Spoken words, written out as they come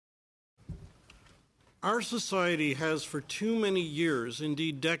Our society has for too many years,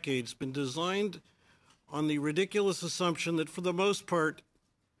 indeed decades, been designed on the ridiculous assumption that for the most part,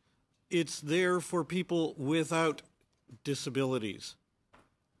 it's there for people without disabilities.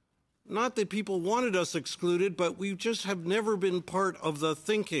 Not that people wanted us excluded, but we just have never been part of the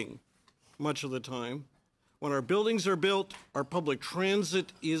thinking much of the time. When our buildings are built, our public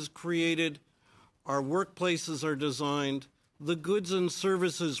transit is created, our workplaces are designed, the goods and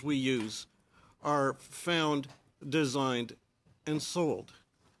services we use are found, designed, and sold.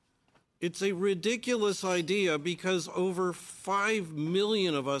 It's a ridiculous idea because over 5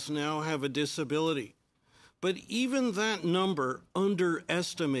 million of us now have a disability. But even that number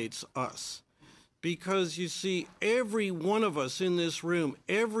underestimates us because you see, every one of us in this room,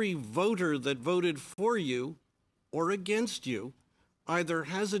 every voter that voted for you or against you, either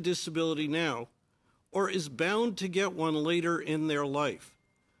has a disability now or is bound to get one later in their life.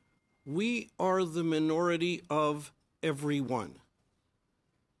 We are the minority of everyone.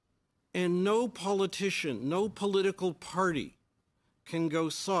 And no politician, no political party can go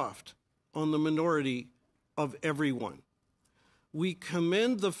soft on the minority of everyone. We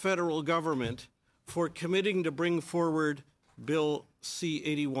commend the federal government for committing to bring forward Bill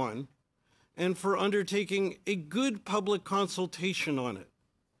C-81 and for undertaking a good public consultation on it.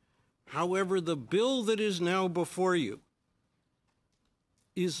 However, the bill that is now before you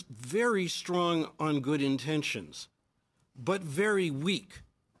is very strong on good intentions, but very weak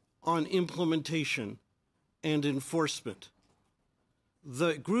on implementation and enforcement.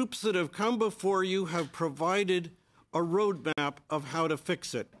 The groups that have come before you have provided a roadmap of how to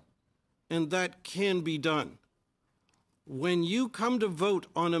fix it, and that can be done. When you come to vote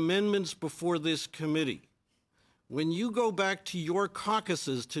on amendments before this committee, when you go back to your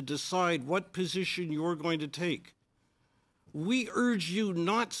caucuses to decide what position you're going to take, we urge you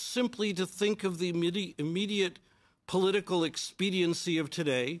not simply to think of the immediate political expediency of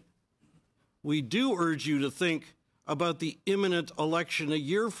today. We do urge you to think about the imminent election a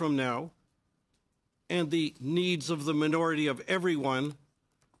year from now and the needs of the minority of everyone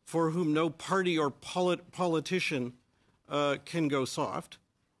for whom no party or politician can go soft.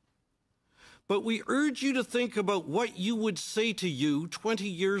 But we urge you to think about what you would say to you 20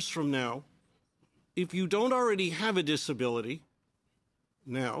 years from now if you don't already have a disability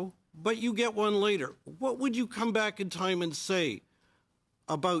now, but you get one later. What would you come back in time and say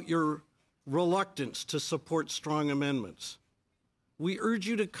about your reluctance to support strong amendments? We urge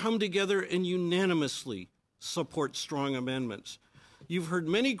you to come together and unanimously support strong amendments. You've heard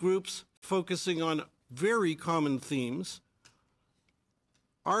many groups focusing on very common themes.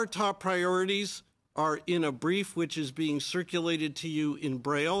 Our top priorities are in a brief which is being circulated to you in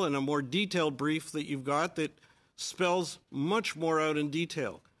Braille and a more detailed brief that you've got that spells much more out in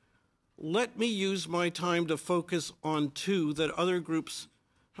detail. Let me use my time to focus on two that other groups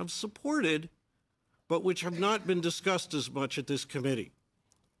have supported, but which have not been discussed as much at this committee.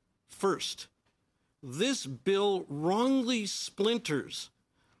 First, this bill wrongly splinters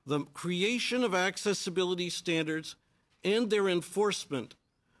the creation of accessibility standards and their enforcement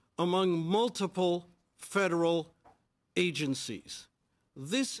among multiple federal agencies.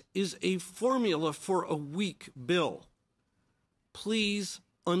 This is a formula for a weak bill. Please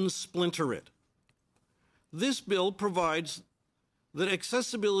unsplinter it. This bill provides that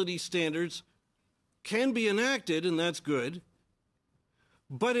accessibility standards can be enacted, and that's good,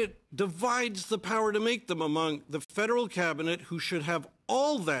 but it divides the power to make them among the federal cabinet, who should have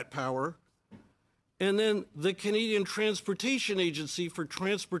all that power, and then the Canadian Transportation Agency for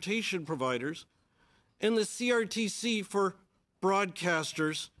transportation providers, and the CRTC for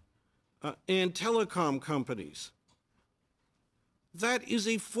broadcasters and telecom companies. That is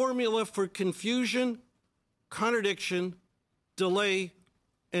a formula for confusion, contradiction, delay,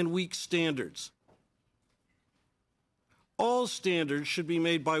 and weak standards. All standards should be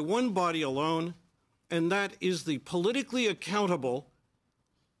made by one body alone, and that is the politically accountable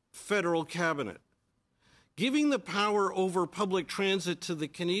federal cabinet. Giving the power over public transit to the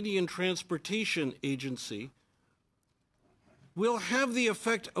Canadian Transportation Agency will have the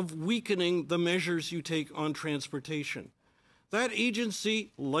effect of weakening the measures you take on transportation. That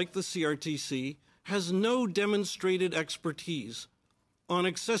agency, like the CRTC, has no demonstrated expertise on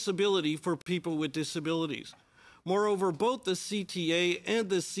accessibility for people with disabilities. Moreover, both the CTA and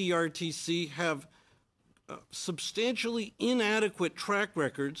the CRTC have substantially inadequate track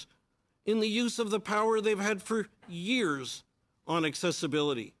records in the use of the power they've had for years on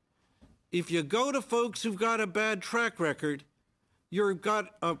accessibility. If you go to folks who've got a bad track record, you've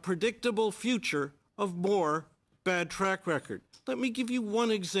got a predictable future of more bad track record. Let me give you one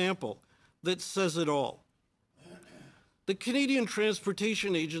example. that says it all. The Canadian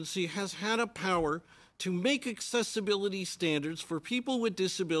Transportation Agency has had a power to make accessibility standards for people with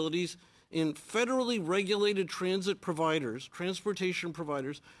disabilities in federally regulated transportation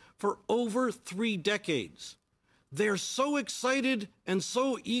providers, for over 3 decades. They're so excited and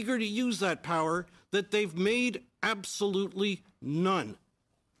so eager to use that power that they've made absolutely none.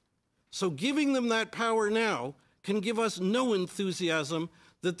 So giving them that power now can give us no enthusiasm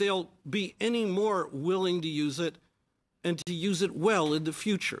that they'll be any more willing to use it and to use it well in the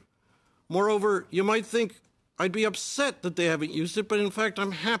future. Moreover, you might think I'd be upset that they haven't used it, but in fact,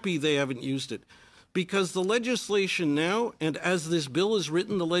 I'm happy they haven't used it, because the legislation now, and as this bill is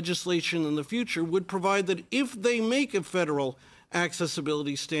written, the legislation in the future would provide that if they make a federal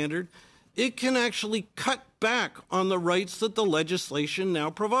accessibility standard, it can actually cut back on the rights that the legislation now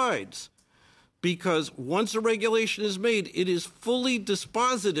provides. Because once a regulation is made, it is fully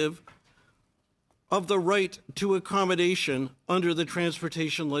dispositive of the right to accommodation under the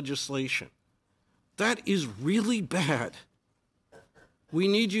transportation legislation. That is really bad. We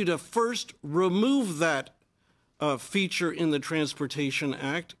need you to first remove that feature in the Transportation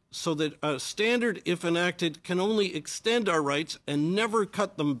Act so that a standard, if enacted, can only extend our rights and never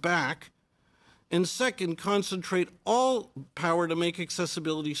cut them back. And second, concentrate all power to make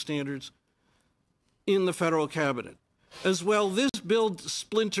accessibility standards in the federal cabinet. As well, this bill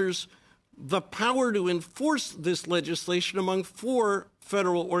splinters the power to enforce this legislation among 4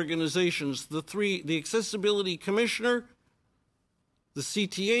 federal organizations, the Accessibility Commissioner, the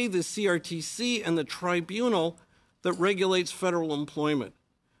CTA, the CRTC, and the tribunal that regulates federal employment.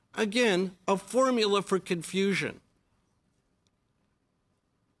 Again, a formula for confusion.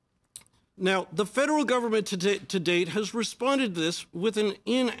 Now, the federal government to date has responded to this with an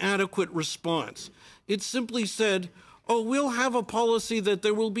inadequate response. It simply said, oh, we'll have a policy that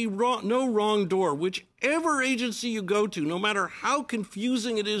there will be no wrong door. Whichever agency you go to, no matter how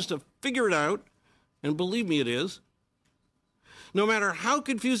confusing it is to figure it out, and believe me, it is, no matter how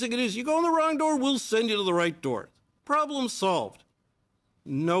confusing it is, you go in the wrong door, we'll send you to the right door. Problem solved.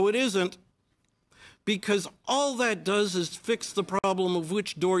 No, it isn't. Because all that does is fix the problem of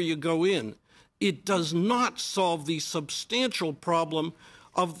which door you go in. It does not solve the substantial problem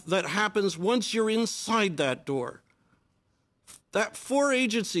that happens once you're inside that door. That 4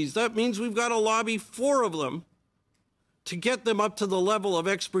 agencies, that means we've got to lobby 4 of them to get them up to the level of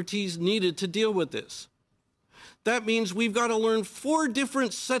expertise needed to deal with this. That means we've got to learn 4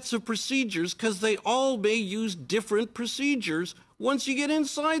 different sets of procedures because they all may use different procedures once you get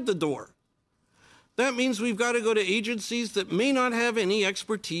inside the door. That means we've got to go to agencies that may not have any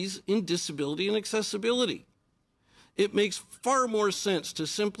expertise in disability and accessibility. It makes far more sense to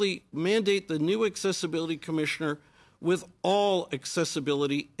simply mandate the new accessibility commissioner with all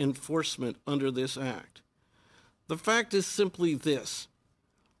accessibility enforcement under this act. The fact is simply this.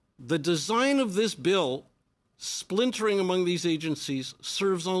 The design of this bill, splintering among these agencies,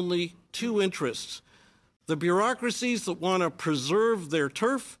 serves only 2 interests. The bureaucracies that want to preserve their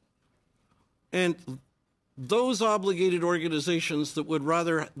turf, and those obligated organizations that would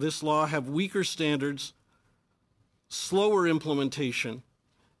rather this law have weaker standards, slower implementation,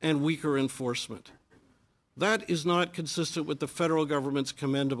 and weaker enforcement. That is not consistent with the federal government's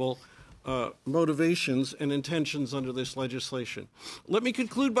commendable motivations and intentions under this legislation. Let me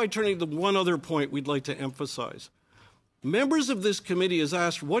conclude by turning to one other point we'd like to emphasize. Members of this committee has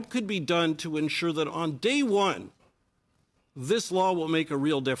asked what could be done to ensure that on day 1, this law will make a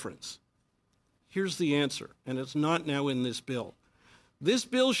real difference. Here's the answer, and it's not now in this bill. This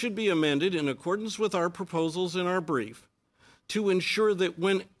bill should be amended in accordance with our proposals in our brief to ensure that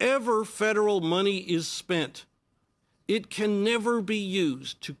whenever federal money is spent, it can never be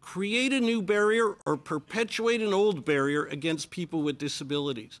used to create a new barrier or perpetuate an old barrier against people with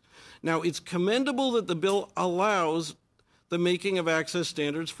disabilities. Now, it's commendable that the bill allows the making of access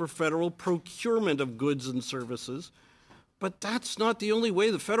standards for federal procurement of goods and services, but that's not the only way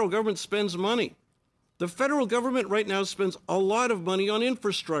the federal government spends money. The federal government right now spends a lot of money on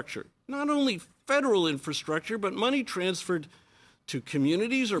infrastructure, not only federal infrastructure, but money transferred to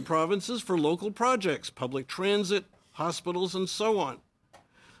communities or provinces for local projects, public transit, hospitals, and so on.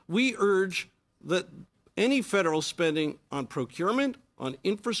 We urge that any federal spending on procurement, on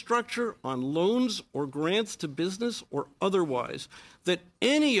infrastructure, on loans or grants to business or otherwise, that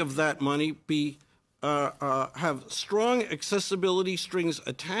any of that money be have strong accessibility strings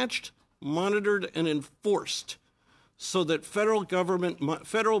attached, monitored, and enforced so that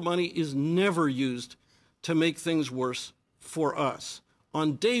federal money is never used to make things worse for us.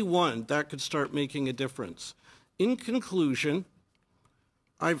 On day 1, that could start making a difference. In conclusion,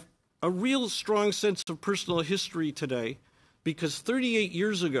 I've a real strong sense of personal history today, because 38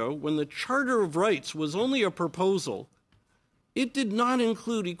 years ago, when the Charter of Rights was only a proposal, it did not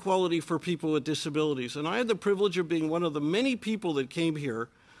include equality for people with disabilities. And I had the privilege of being one of the many people that came here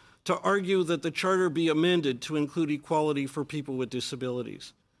to argue that the Charter be amended to include equality for people with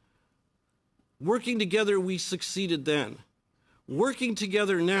disabilities. Working together, we succeeded then. Working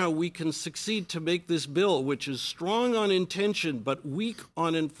together now, we can succeed to make this bill, which is strong on intention but weak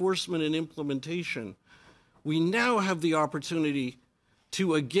on enforcement and implementation. We now have the opportunity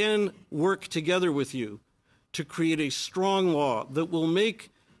to again work together with you to create a strong law that will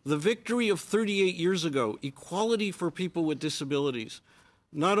make the victory of 38 years ago, equality for people with disabilities,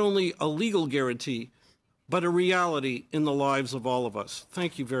 not only a legal guarantee, but a reality in the lives of all of us.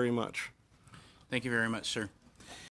 Thank you very much. Thank you very much, sir.